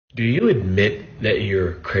Do you admit that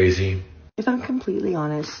you're crazy? If I'm completely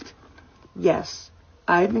honest, yes,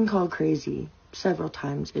 I've been called crazy several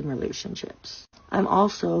times in relationships. I'm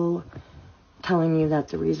also telling you that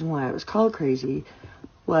the reason why I was called crazy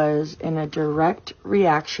was in a direct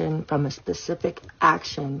reaction from a specific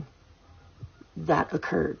action that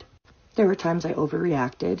occurred. There were times I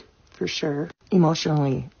overreacted, for sure,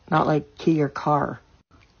 emotionally, not like key or car.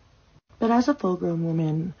 But as a full-grown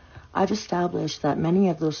woman, I've established that many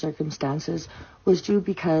of those circumstances was due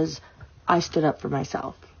because I stood up for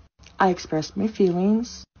myself. I expressed my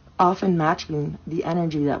feelings, often matching the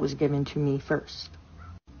energy that was given to me first.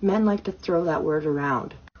 Men like to throw that word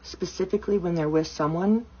around, specifically when they're with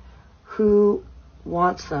someone who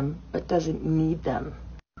wants them but doesn't need them.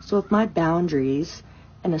 So if my boundaries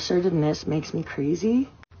and assertiveness makes me crazy,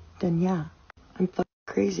 then yeah, I'm fucking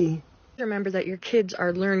crazy. Remember that your kids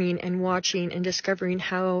are learning and watching and discovering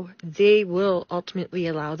how they will ultimately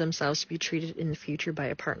allow themselves to be treated in the future by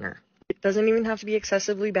a partner. It doesn't even have to be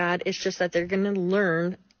excessively bad. It's just that they're going to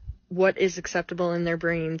learn what is acceptable in their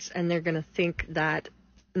brains, and they're going to think that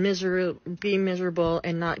being miserable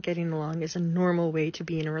and not getting along is a normal way to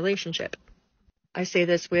be in a relationship. I say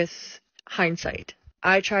this with hindsight.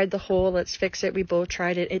 I tried the whole let's fix it. We both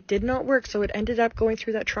tried it. It did not work, so it ended up going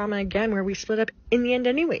through that trauma again where we split up in the end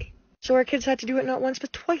anyway. So our kids had to do it not once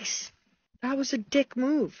but twice. That was a dick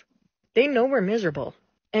move. They know we're miserable.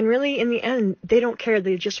 And really, in the end, they don't care.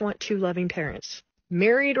 They just want two loving parents,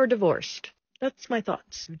 married or divorced. That's my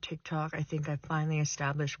thoughts. Through TikTok, I think I finally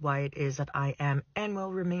established why it is that I am and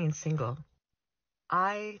will remain single.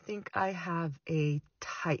 I think I have a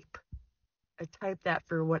type that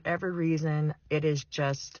for whatever reason, it is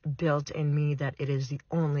just built in me that it is the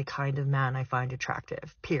only kind of man I find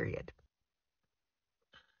attractive, period.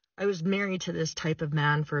 I was married to this type of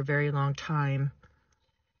man for a very long time,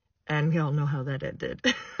 and we all know how that ended.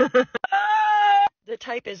 The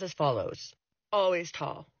type is as follows. Always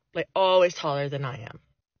tall, like always taller than I am.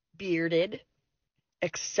 Bearded,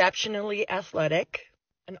 exceptionally athletic,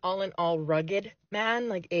 an all-in-all rugged man,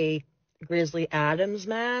 like a Grizzly Adams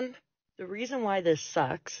man. The reason why this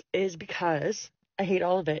sucks is because I hate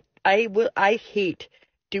all of it. I hate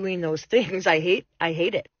doing those things. I hate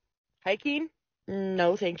it. Hiking?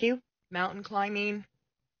 No, thank you. Mountain climbing?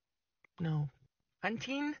 No.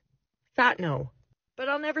 Hunting? Fat no. But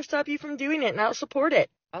I'll never stop you from doing it, and I'll support it.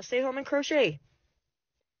 I'll stay home and crochet.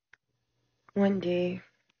 One day,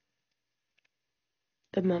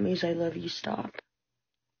 the mummies I love you stop.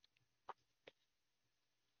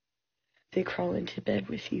 They crawl into bed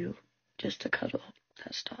with you just to cuddle.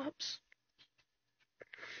 That stops.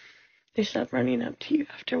 They stop running up to you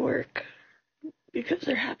after work because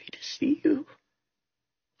they're happy to see you.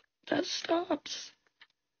 That stops.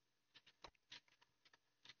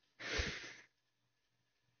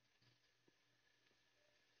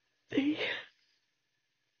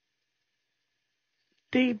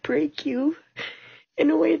 They break you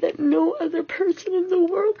in a way that no other person in the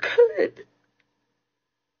world could.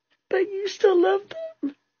 But you still love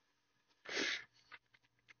them.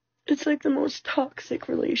 It's like the most toxic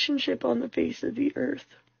relationship on the face of the earth.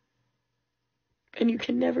 And you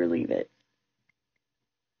can never leave it.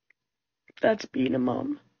 That's being a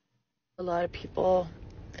mom. A lot of people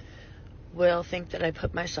will think that I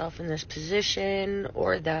put myself in this position,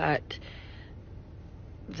 or that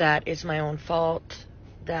it's my own fault,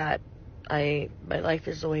 that my life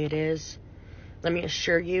is the way it is. Let me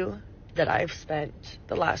assure you that I've spent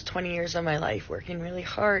the last 20 years of my life working really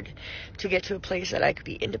hard to get to a place that I could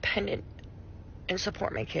be independent and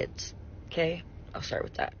support my kids. Okay? I'll start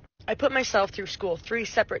with that. I put myself through school 3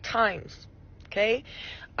 separate times. Okay?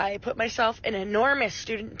 I put myself in enormous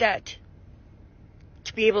student debt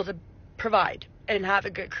to be able to provide and have a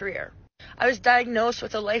good career. I was diagnosed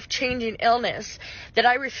with a life-changing illness that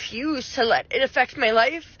I refuse to let it affect my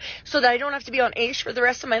life so that I don't have to be on AISH for the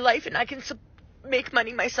rest of my life and I can make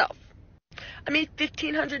money myself. I made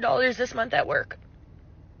 $1,500 this month at work.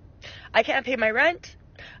 I can't pay my rent.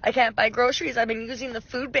 I can't buy groceries. I've been using the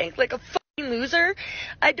food bank like a fucking loser.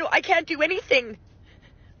 I can't do anything.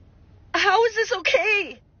 How is this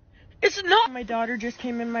okay? It's not. My daughter just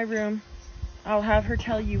came in my room. I'll have her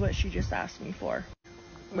tell you what she just asked me for.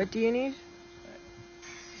 What do you need?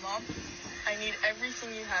 Mom, I need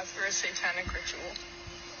everything you have for a satanic ritual.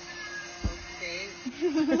 Okay.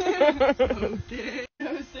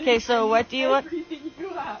 Okay, so what do you want? Everything you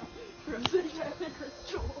have for a satanic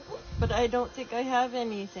ritual. But I don't think I have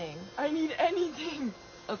anything. I need anything.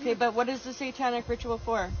 Okay, but what is the satanic ritual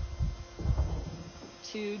for?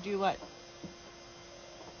 To do what?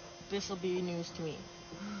 This will be news to me.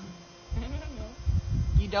 I don't know.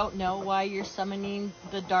 You don't know why you're summoning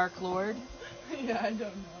the Dark Lord? Yeah, I don't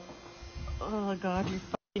know. Oh, God, you're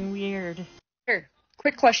fucking weird. Here,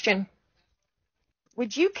 quick question.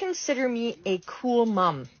 Would you consider me a cool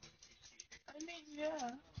mom? I mean,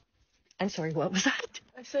 yeah. I'm sorry, what was that?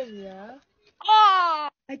 I said yeah. Oh,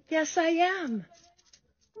 I guess I am.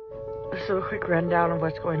 So a quick rundown of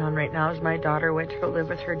what's going on right now is my daughter went to go live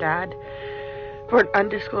with her dad for an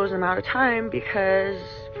undisclosed amount of time because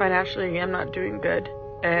financially I'm not doing good.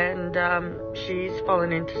 And she's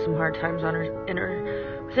fallen into some hard times on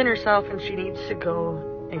within herself, and she needs to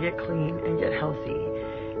go and get clean and get healthy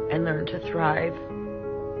and learn to thrive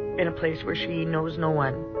in a place where she knows no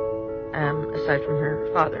one aside from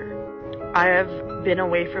her father. I have been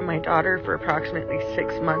away from my daughter for approximately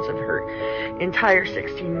 6 months of her entire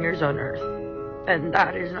 16 years on earth, and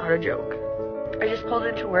that is not a joke. I just pulled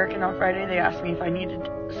into work, and on Friday they asked me if I needed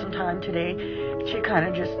some time today to kind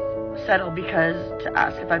of just settle to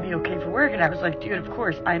ask if I'd be okay for work, and I was like, dude, of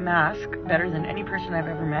course, I mask better than any person I've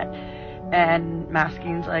ever met, and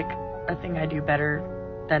masking's like a thing I do better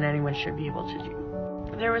than anyone should be able to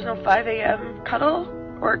do. There was no 5 a.m. cuddle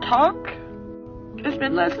or talk. It's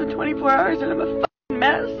been less than 24 hours and I'm a fucking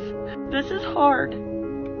mess. This is hard.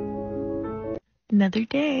 Another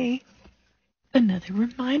day. Another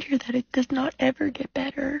reminder that it does not ever get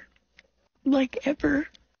better. Like ever.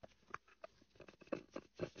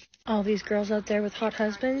 All these girls out there with hot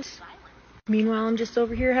husbands. Meanwhile, I'm just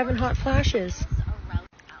over here having hot flashes.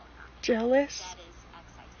 Jealous?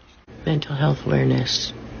 Mental health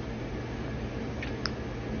awareness.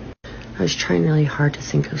 I was trying really hard to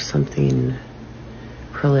think of something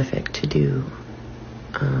prolific to do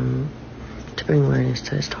to bring awareness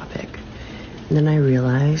to this topic. And then I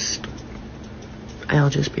realized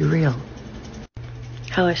I'll just be real.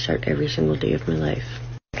 How I start every single day of my life.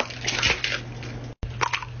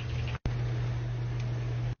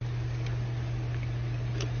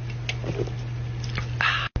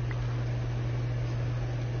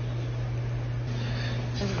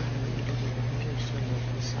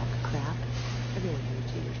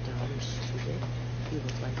 You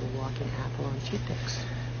look like a walking apple on toothpicks.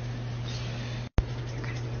 You're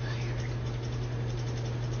gonna be fired.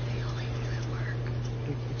 They all hate you at work.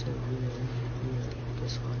 Your kids are really, really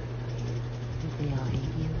dishonest about you. If they all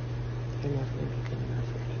hate you, you're never gonna be good enough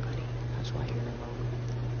for anybody. That's why you're alone.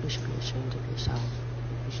 You should be ashamed of yourself.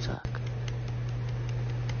 You suck.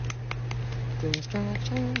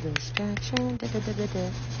 Distraction, distraction, da da da da da.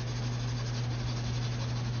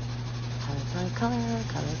 Color.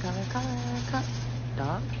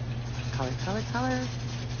 Dog? Color.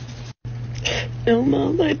 No,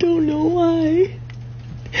 Mom, I don't know why.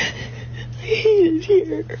 I hate it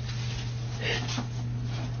here.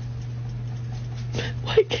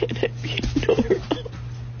 Why can't I be normal?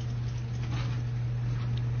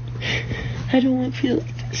 I don't want to feel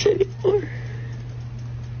like this anymore.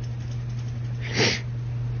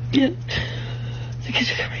 Yeah. The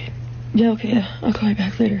kids are coming. Yeah, okay, yeah. I'll call you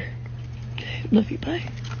back later. Okay, love you, bye.